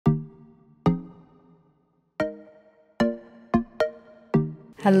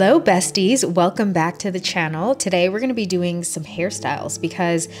Hello besties, welcome back to the channel. Today we're going to be doing some hairstyles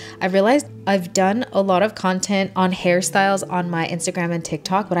because I realized I've done a lot of content on hairstyles on my Instagram and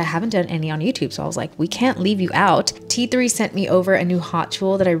TikTok, but I haven't done any on YouTube. So I was like, we can't leave you out. T3 sent me over a new hot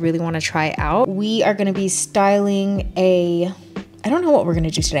tool that I really want to try out. We are going to be styling I don't know what we're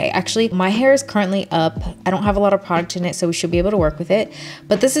gonna do today. Actually, my hair is currently up. I don't have a lot of product in it, so we should be able to work with it.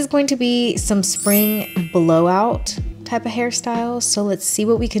 But this is going to be some spring blowout type of hairstyle. So let's see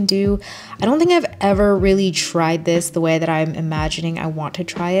what we can do. I don't think I've ever really tried this the way that I'm imagining I want to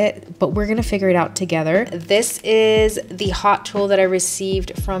try it, but we're gonna figure it out together. This is the hot tool that I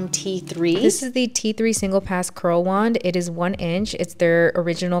received from T3. This is the T3 single pass curl wand. It is 1 inch. It's their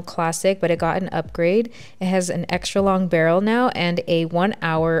original classic, but it got an upgrade. It has an extra long barrel now and a 1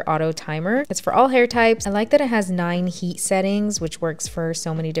 hour auto timer. It's for all hair types. I like that it has 9 heat settings, which works for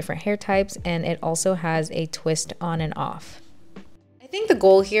so many different hair types. And it also has a twist on and off. I think the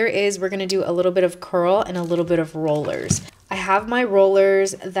goal here is we're gonna do a little bit of curl and a little bit of rollers. I have my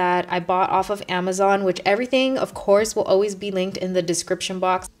rollers that I bought off of Amazon, which everything, of course, will always be linked in the description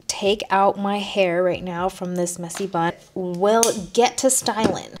box. Take out my hair right now from this messy bun. We'll get to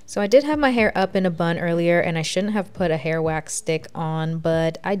styling. So I did have my hair up in a bun earlier and I shouldn't have put a hair wax stick on,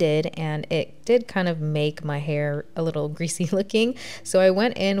 but I did, and it did kind of make my hair a little greasy looking. So I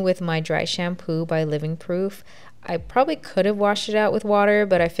went in with my dry shampoo by Living Proof. I probably could have washed it out with water,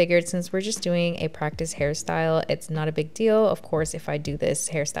 but I figured since we're just doing a practice hairstyle, it's not a big deal. Of course, if I do this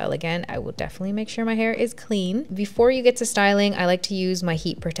hairstyle again, I will definitely make sure my hair is clean. Before you get to styling, I like to use my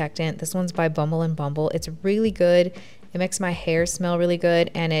heat protectant. This one's by Bumble and Bumble. It's really good. It makes my hair smell really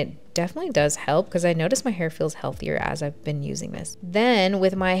good, and it definitely does help because I notice my hair feels healthier as I've been using this. Then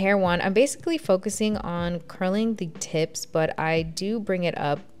with my hair wand, I'm basically focusing on curling the tips, but I do bring it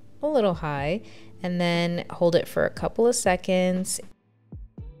up a little high and then hold it for a couple of seconds.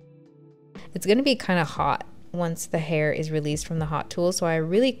 It's gonna be kind of hot once the hair is released from the hot tool, so I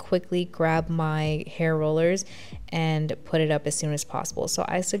really quickly grab my hair rollers and put it up as soon as possible. So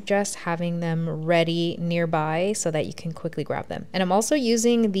I suggest having them ready nearby so that you can quickly grab them. And I'm also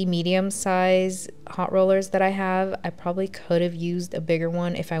using the medium size hot rollers that I have. I probably could have used a bigger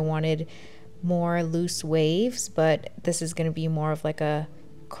one if I wanted more loose waves, but this is gonna be more of like a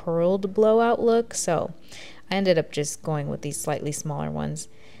curled blowout look, so I ended up just going with these slightly smaller ones.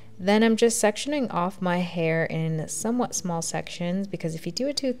 Then I'm just sectioning off my hair in somewhat small sections because if you do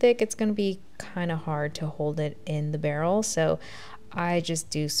it too thick, it's going to be kind of hard to hold it in the barrel. So I just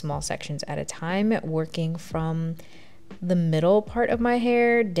do small sections at a time, working from the middle part of my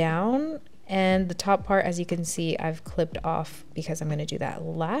hair down. And the top part, as you can see, I've clipped off because I'm going to do that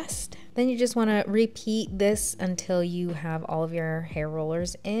last. Then you just want to repeat this until you have all of your hair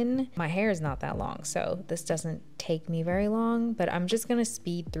rollers in. My hair is not that long, so this doesn't take me very long, but I'm just going to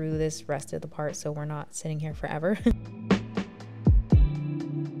speed through this rest of the part so we're not sitting here forever.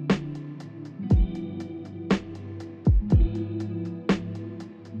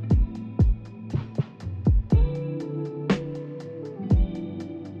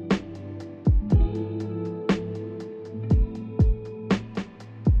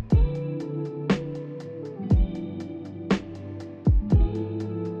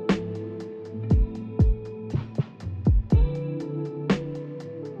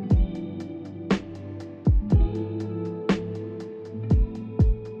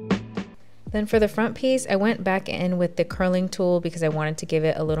 Then for the front piece, I went back in with the curling tool because I wanted to give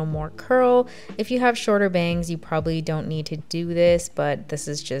it a little more curl. If you have shorter bangs, you probably don't need to do this, but this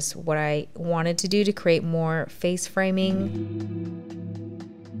is just what I wanted to do to create more face framing.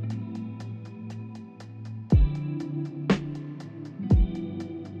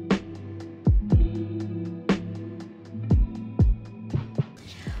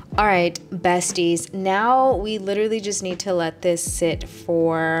 All right, besties, now we literally just need to let this sit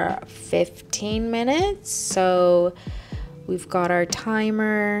for 15 minutes. So we've got our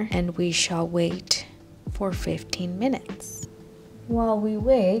timer and we shall wait for 15 minutes. While we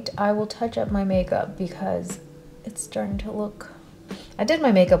wait, I will touch up my makeup because it's starting to look... I did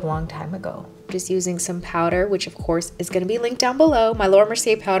my makeup a long time ago. Just using some powder, which of course is going to be linked down below. My Laura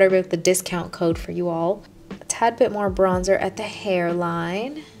Mercier powder with the discount code for you all. A tad bit more bronzer at the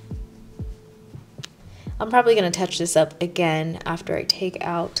hairline. I'm probably going to touch this up again after I take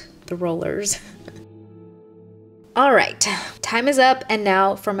out the rollers. All right, time is up, and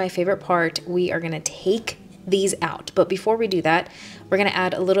now for my favorite part, we are going to take these out. But before we do that, we're going to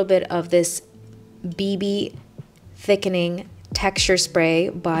add a little bit of this BB thickening texture spray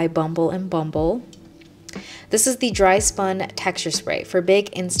by Bumble and Bumble. This is the Dry Spun Texture Spray for big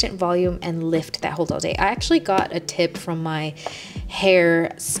instant volume and lift that holds all day. I actually got a tip from my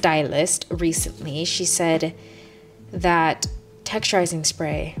hair stylist recently. She said that texturizing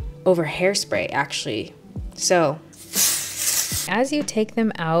spray over hairspray actually. So as you take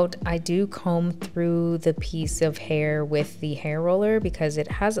them out, I do comb through the piece of hair with the hair roller because it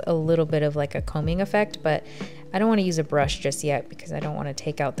has a little bit of like a combing effect, but I don't want to use a brush just yet because I don't want to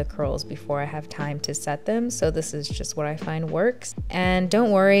take out the curls before I have time to set them. So this is just what I find works. And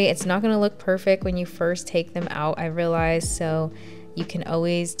don't worry, it's not going to look perfect when you first take them out, I realize. So you can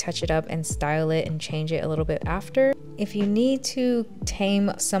always touch it up and style it and change it a little bit after. If you need to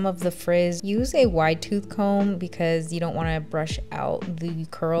tame some of the frizz, use a wide tooth comb because you don't want to brush out the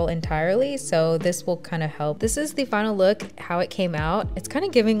curl entirely. So this will kind of help. This is the final look, how it came out. It's kind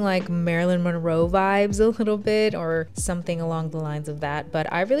of giving like Marilyn Monroe vibes a little bit or something along the lines of that.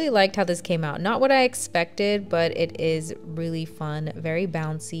 But I really liked how this came out. Not what I expected, but it is really fun, very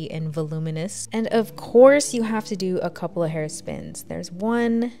bouncy and voluminous. And of course you have to do a couple of hair spins. There's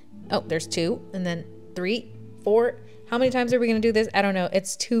one, oh, there's two, and then 3, 4. How many times are we gonna do this? I don't know.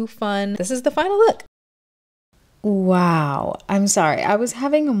 It's too fun. This is the final look. Wow. I'm sorry. I was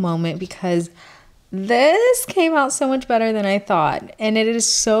having a moment because this came out so much better than I thought. And it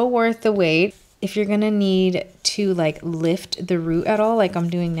is so worth the wait. If you're gonna need to like lift the root at all, like I'm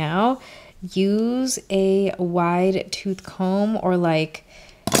doing now, use a wide tooth comb, or like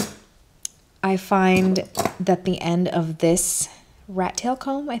I find that the end of this rat tail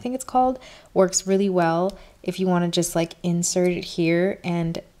comb, I think it's called, works really well if you want to just like insert it here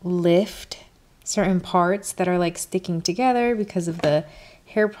and lift certain parts that are like sticking together because of the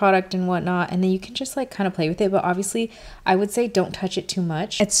hair product and whatnot, and then you can just like kind of play with it. But obviously I would say don't touch it too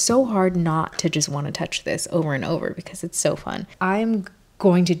much. It's so hard not to just want to touch this over and over because it's so fun. I'm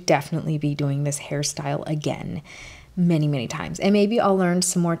going to definitely be doing this hairstyle again many times, and maybe I'll learn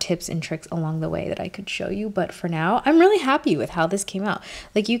some more tips and tricks along the way that I could show you. But for now, I'm really happy with how this came out.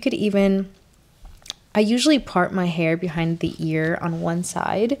 Like you could even, I usually part my hair behind the ear on one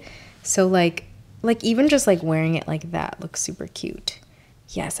side, so like even just like wearing it like that looks super cute.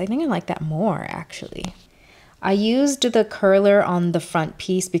 Yes, I think I like that more actually. I used the curler on the front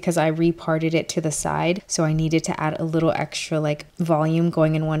piece because I reparted it to the side, so I needed to add a little extra like volume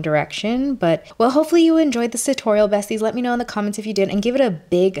going in one direction. But well, hopefully you enjoyed this tutorial, besties. Let me know in the comments if you did, and give it a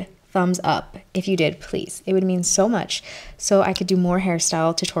big thumbs up if you did, please. It would mean so much, so I could do more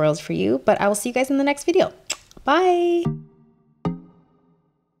hairstyle tutorials for you. But I will see you guys in the next video. Bye.